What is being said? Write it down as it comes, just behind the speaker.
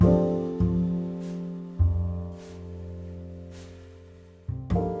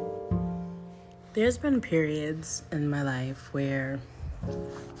There's been periods in my life where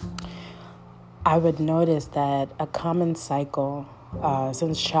I would notice that a common cycle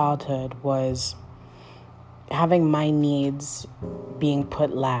since childhood was having my needs being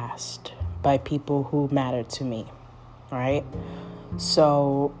put last by people who mattered to me, right?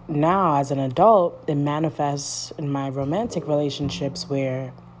 So now as an adult, it manifests in my romantic relationships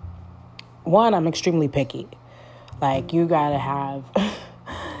where, one, I'm extremely picky. Like, you gotta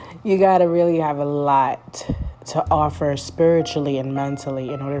really have a lot to offer spiritually and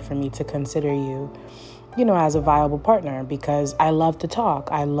mentally in order for me to consider you, as a viable partner, because I love to talk.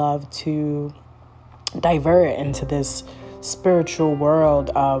 I love to divert into this spiritual world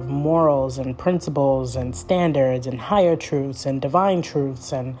of morals and principles and standards and higher truths and divine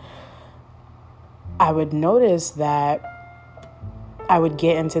truths. And I would notice that I would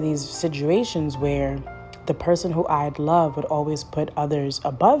get into these situations where the person who I'd love would always put others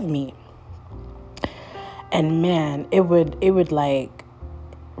above me. And man, it would like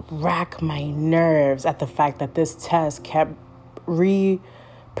rack my nerves at the fact that this test kept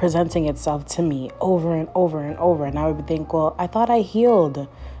presenting itself to me over and over and over. And I would think, well, I thought I healed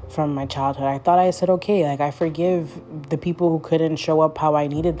from my childhood. I thought I said, okay, like, I forgive the people who couldn't show up how I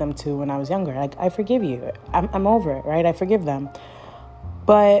needed them to when I was younger. Like, I forgive you. I'm over it, right? I forgive them.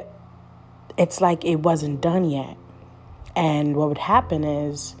 But it's like it wasn't done yet. And what would happen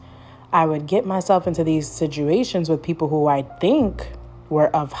is I would get myself into these situations with people who I think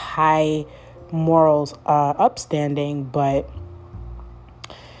were of high morals, upstanding, but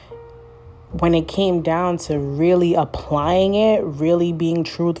when it came down to really applying it, really being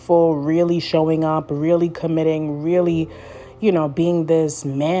truthful, really showing up, really committing, really, being this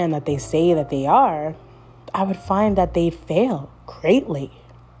man that they say that they are, I would find that they'd fail greatly.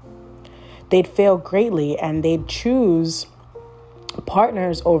 They'd fail greatly, and they'd choose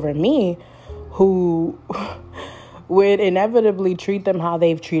partners over me who would inevitably treat them how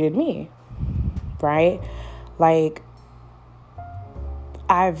they've treated me, right? Like,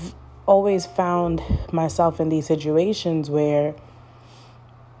 I've always found myself in these situations where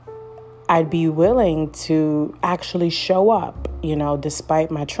I'd be willing to actually show up,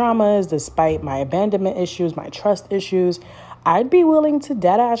 despite my traumas, despite my abandonment issues, my trust issues. I'd be willing to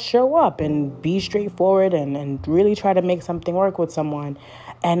deadass show up and be straightforward and really try to make something work with someone.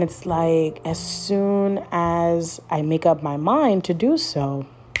 And it's like, as soon as I make up my mind to do so,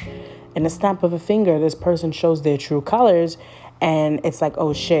 in a snap of a finger, this person shows their true colors. And it's like,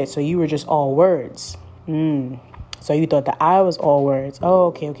 oh shit, so you were just all words. So you thought that I was all words.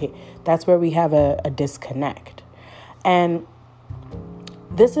 Oh, okay. That's where we have a disconnect. And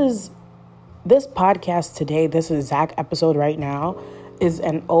this podcast today, this exact episode right now, is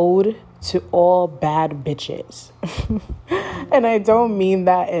an ode to all bad bitches. And I don't mean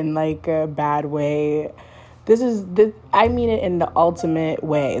that in like a bad way. I mean it in the ultimate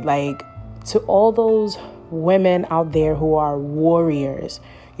way. Like, to all those women out there who are warriors.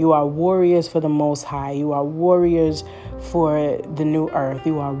 You are warriors for the Most High. You are warriors for the new earth.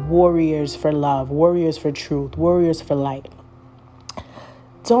 You are warriors for love, warriors for truth, warriors for light.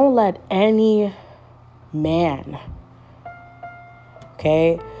 Don't let any man,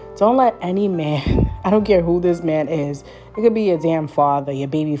 okay? Don't let any man, I don't care who this man is. It could be your damn father, your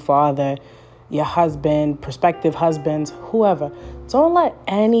baby father, your husband, prospective husbands, whoever. Don't let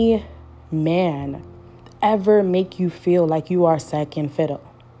any man ever make you feel like you are second fiddle.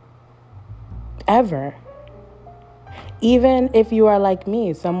 Ever. Even if you are like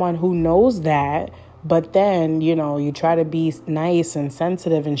me, someone who knows that, but then, you try to be nice and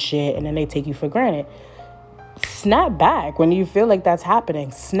sensitive and shit, and then they take you for granted. Snap back when you feel like that's happening.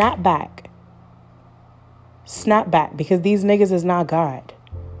 Snap back. Snap back, because these niggas is not God.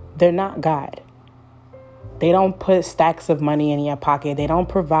 They're not God. They don't put stacks of money in your pocket. They don't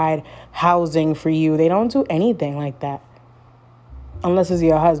provide housing for you. They don't do anything like that. Unless it's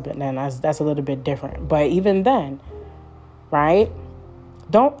your husband, then that's a little bit different. But even then, right?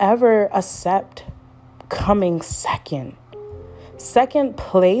 Don't ever accept coming second. Second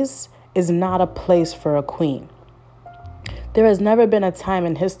place is not a place for a queen. There has never been a time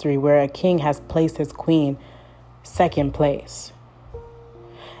in history where a king has placed his queen second place.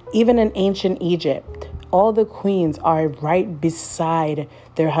 Even in ancient Egypt, all the queens are right beside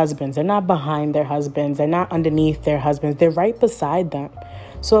their husbands. They're not behind their husbands. They're not underneath their husbands. They're right beside them.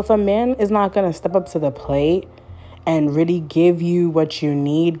 So if a man is not going to step up to the plate and really give you what you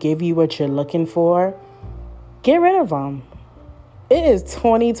need, give you what you're looking for, get rid of them. It is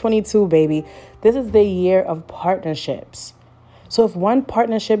 2022, baby. This is the year of partnerships. So if one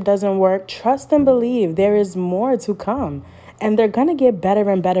partnership doesn't work, trust and believe there is more to come. And they're going to get better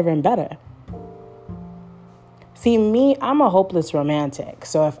and better and better. See, me, I'm a hopeless romantic.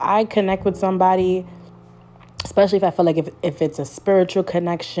 So if I connect with somebody, especially if I feel like if it's a spiritual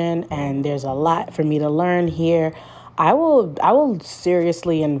connection and there's a lot for me to learn here, I will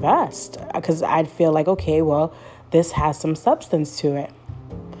seriously invest, because I'd feel like, okay, well, this has some substance to it.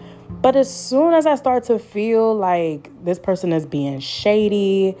 But as soon as I start to feel like this person is being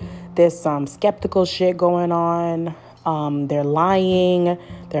shady, there's some skeptical shit going on, they're lying,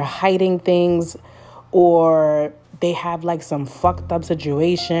 they're hiding things, or they have like some fucked up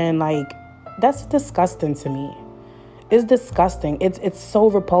situation, like, that's disgusting to me. It's disgusting. It's so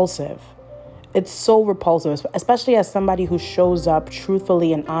repulsive. It's so repulsive, especially as somebody who shows up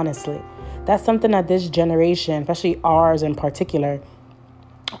truthfully and honestly. That's something that this generation, especially ours in particular,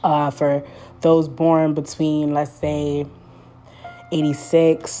 for those born between, let's say,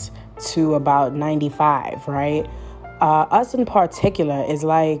 86 to about 95, right? Us in particular is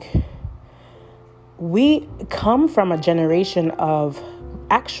like, we come from a generation of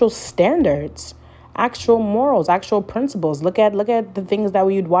actual standards, actual morals, actual principles. Look at the things that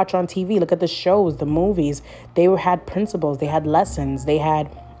we'd watch on TV. Look at the shows, the movies. They had principles, they had lessons, they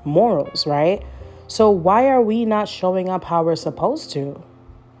had morals, right? So why are we not showing up how we're supposed to?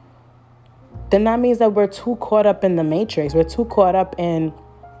 Then that means that we're too caught up in the matrix. We're too caught up in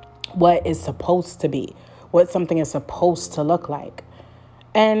what is supposed to be, what something is supposed to look like.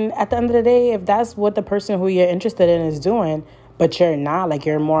 And at the end of the day, if that's what the person who you're interested in is doing, but you're not, like,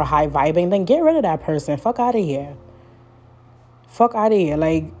 you're more high vibing, then get rid of that person. Fuck out of here. Fuck out of here.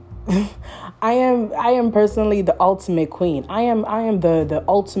 Like, I am personally the ultimate queen. I am the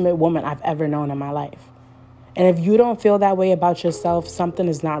ultimate woman I've ever known in my life. And if you don't feel that way about yourself, something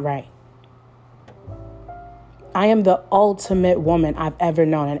is not right. I am the ultimate woman I've ever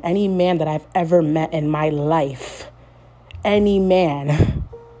known. And any man that I've ever met in my life, any man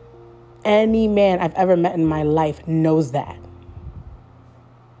I've ever met in my life knows that.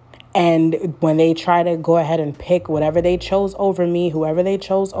 And when they try to go ahead and pick whatever they chose over me, whoever they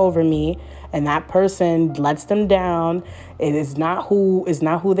chose over me, and that person lets them down, it is not who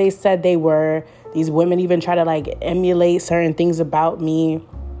they said they were. These women even try to like emulate certain things about me,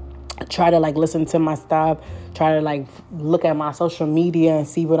 try to like listen to my stuff, try to like look at my social media and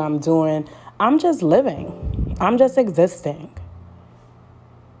see what I'm doing. I'm just living. I'm just existing.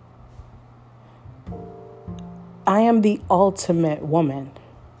 I am the ultimate woman.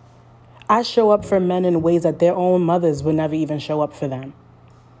 I show up for men in ways that their own mothers would never even show up for them.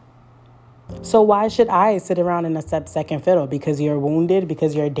 So why should I sit around and accept second fiddle? Because you're wounded,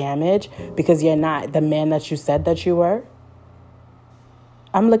 because you're damaged, because you're not the man that you said that you were?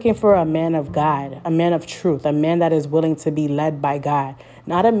 I'm looking for a man of God, a man of truth, a man that is willing to be led by God,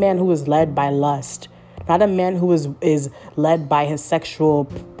 not a man who is led by lust, not a man who is led by his sexual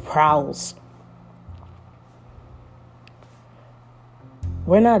prowls.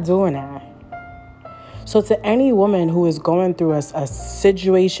 We're not doing that. So to any woman who is going through a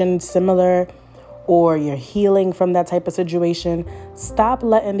situation similar, or you're healing from that type of situation, stop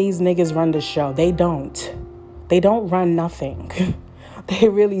letting these niggas run the show. They don't. They don't run nothing. They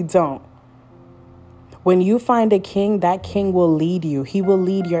really don't. When you find a king, that king will lead you. He will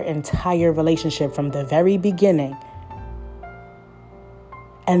lead your entire relationship from the very beginning.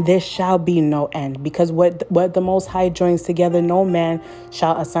 And there shall be no end, because what the Most High joins together, no man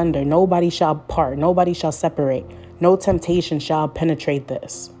shall asunder. Nobody shall part. Nobody shall separate. No temptation shall penetrate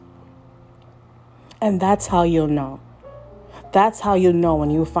this. And that's how you'll know. That's how you'll know when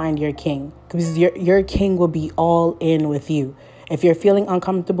you find your king, because your king will be all in with you. If you're feeling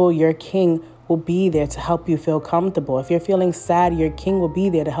uncomfortable, your king will be there to help you feel comfortable. If you're feeling sad, your king will be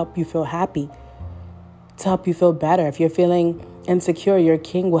there to help you feel happy, to help you feel better. If you're feeling insecure, your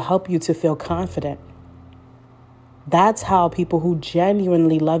king will help you to feel confident. That's how people who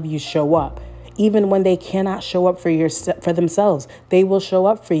genuinely love you show up. Even when they cannot show up for themselves, they will show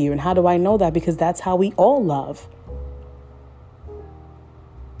up for you. And how do I know that? Because that's how we all love.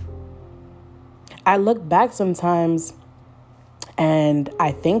 I look back sometimes and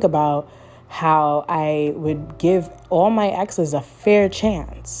I think about how I would give all my exes a fair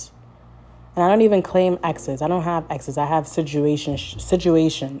chance. And I don't even claim exes. I don't have exes. I have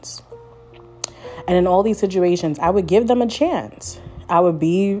situations. And in all these situations, I would give them a chance. I would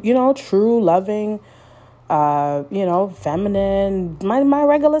be, true, loving, feminine, my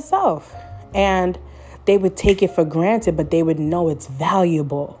regular self. And they would take it for granted, but they would know it's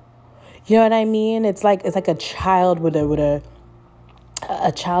valuable. You know what I mean? It's like a child with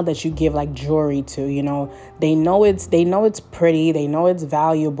a child that you give like jewelry to. They know it's pretty, they know it's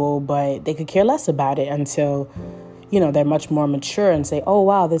valuable, but they could care less about it until they're much more mature and say, oh,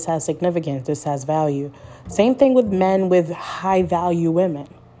 wow, this has significance, this has value. Same thing with men with high value women.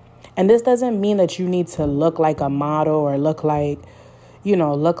 And this doesn't mean that you need to look like a model or look like these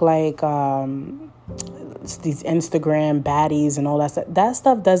Instagram baddies and all that stuff. That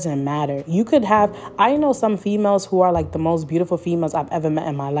stuff doesn't matter. I know some females who are like the most beautiful females I've ever met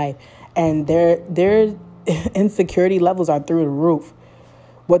in my life. And their insecurity levels are through the roof.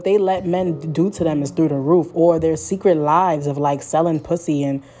 What they let men do to them is through the roof. Or their secret lives of like selling pussy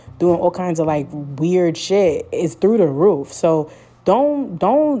and doing all kinds of like weird shit is through the roof. So don't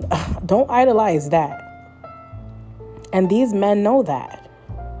idolize that. And these men know that.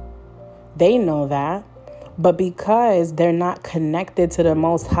 They know that. But because they're not connected to the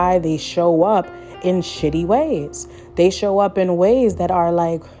Most High, they show up in shitty ways. They show up in ways that are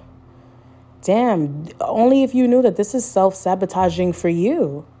like, damn, only if you knew that this is self-sabotaging for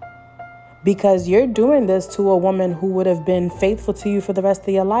you. Because you're doing this to a woman who would have been faithful to you for the rest of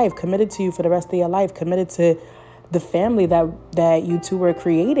your life, committed to you for the rest of your life, committed to the family that you two were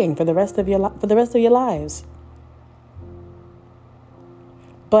creating for the rest of your lives.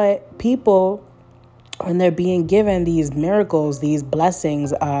 But people, when they're being given these miracles, these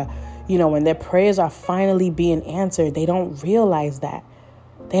blessings, when their prayers are finally being answered, they don't realize that.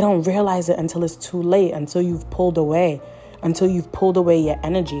 They don't realize it until it's too late, until you've pulled away your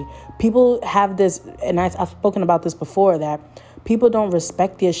energy. People have this, and I've spoken about this before, that people don't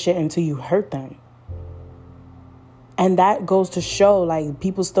respect your shit until you hurt them. And that goes to show, like,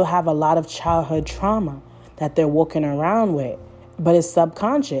 people still have a lot of childhood trauma that they're walking around with, but it's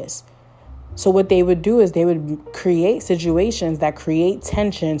subconscious. So what they would do is they would create situations that create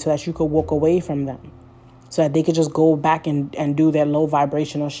tension so that you could walk away from them, so that they could just go back and do their low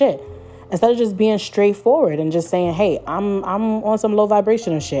vibrational shit. Instead of just being straightforward and just saying, hey, I'm on some low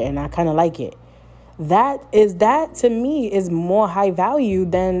vibrational shit and I kind of like it. That to me is more high value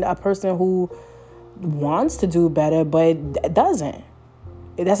than a person who wants to do better but doesn't.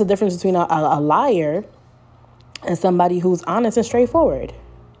 That's the difference between a liar and somebody who's honest and straightforward.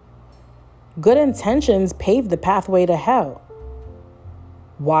 Good intentions pave the pathway to hell.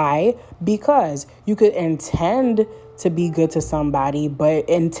 Why? Because you could intend to be good to somebody, but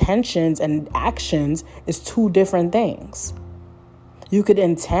intentions and actions is two different things. You could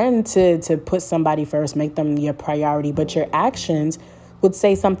intend to put somebody first, make them your priority, but your actions would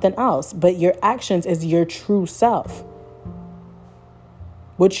say something else. But your actions is your true self.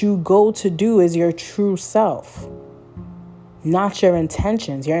 What you go to do is your true self, not your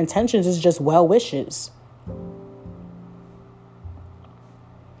intentions. Your intentions is just well wishes.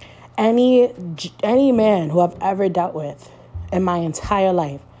 Any man who I've ever dealt with in my entire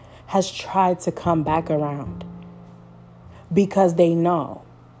life has tried to come back around because they know.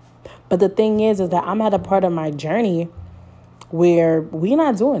 But the thing is that I'm at a part of my journey where we're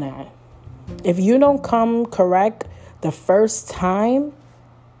not doing that. If you don't come correct the first time,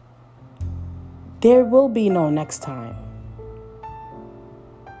 there will be no next time.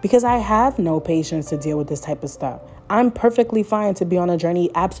 Because I have no patience to deal with this type of stuff. I'm perfectly fine to be on a journey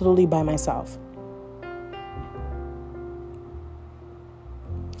absolutely by myself.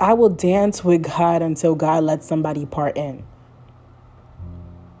 I will dance with God until God lets somebody part in.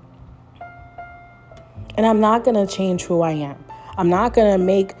 And I'm not going to change who I am. I'm not going to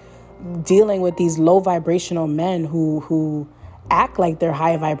make dealing with these low vibrational men who act like they're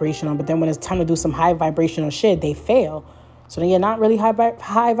high vibrational, but then when it's time to do some high vibrational shit, they fail. So then you're not really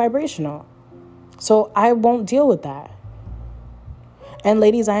high vibrational. So I won't deal with that. And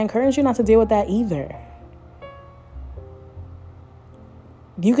ladies, I encourage you not to deal with that either.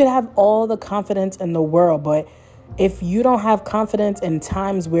 You could have all the confidence in the world, but if you don't have confidence in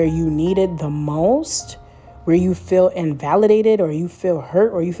times where you need it the most, where you feel invalidated or you feel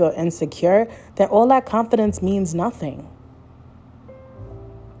hurt or you feel insecure, then all that confidence means nothing.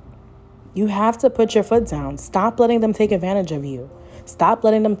 You have to put your foot down. Stop letting them take advantage of you. Stop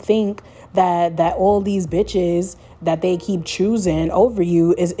letting them think that all these bitches that they keep choosing over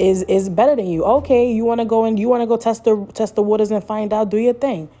you is better than you. Okay, you want to go test the waters and find out, do your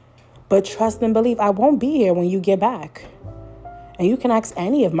thing. But trust and believe, I won't be here when you get back. And you can ask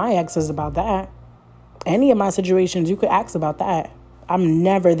any of my exes about that. Any of my situations, you could ask about that. I'm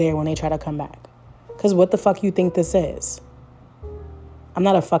never there when they try to come back. Because what the fuck you think this is? I'm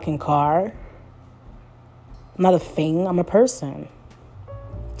not a fucking car. I'm not a thing. I'm a person.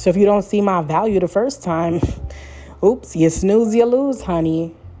 So if you don't see my value the first time, oops, you snooze, you lose,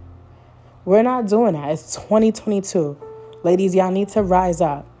 honey. We're not doing that. It's 2022. Ladies, y'all need to rise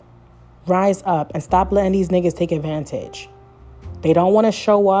up. Rise up and stop letting these niggas take advantage. They don't want to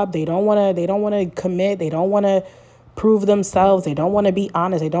show up. They don't want to commit. They don't want to prove themselves. They don't want to be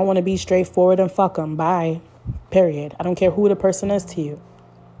honest. They don't want to be straightforward, and fuck them. Bye. Period. I don't care who the person is to you.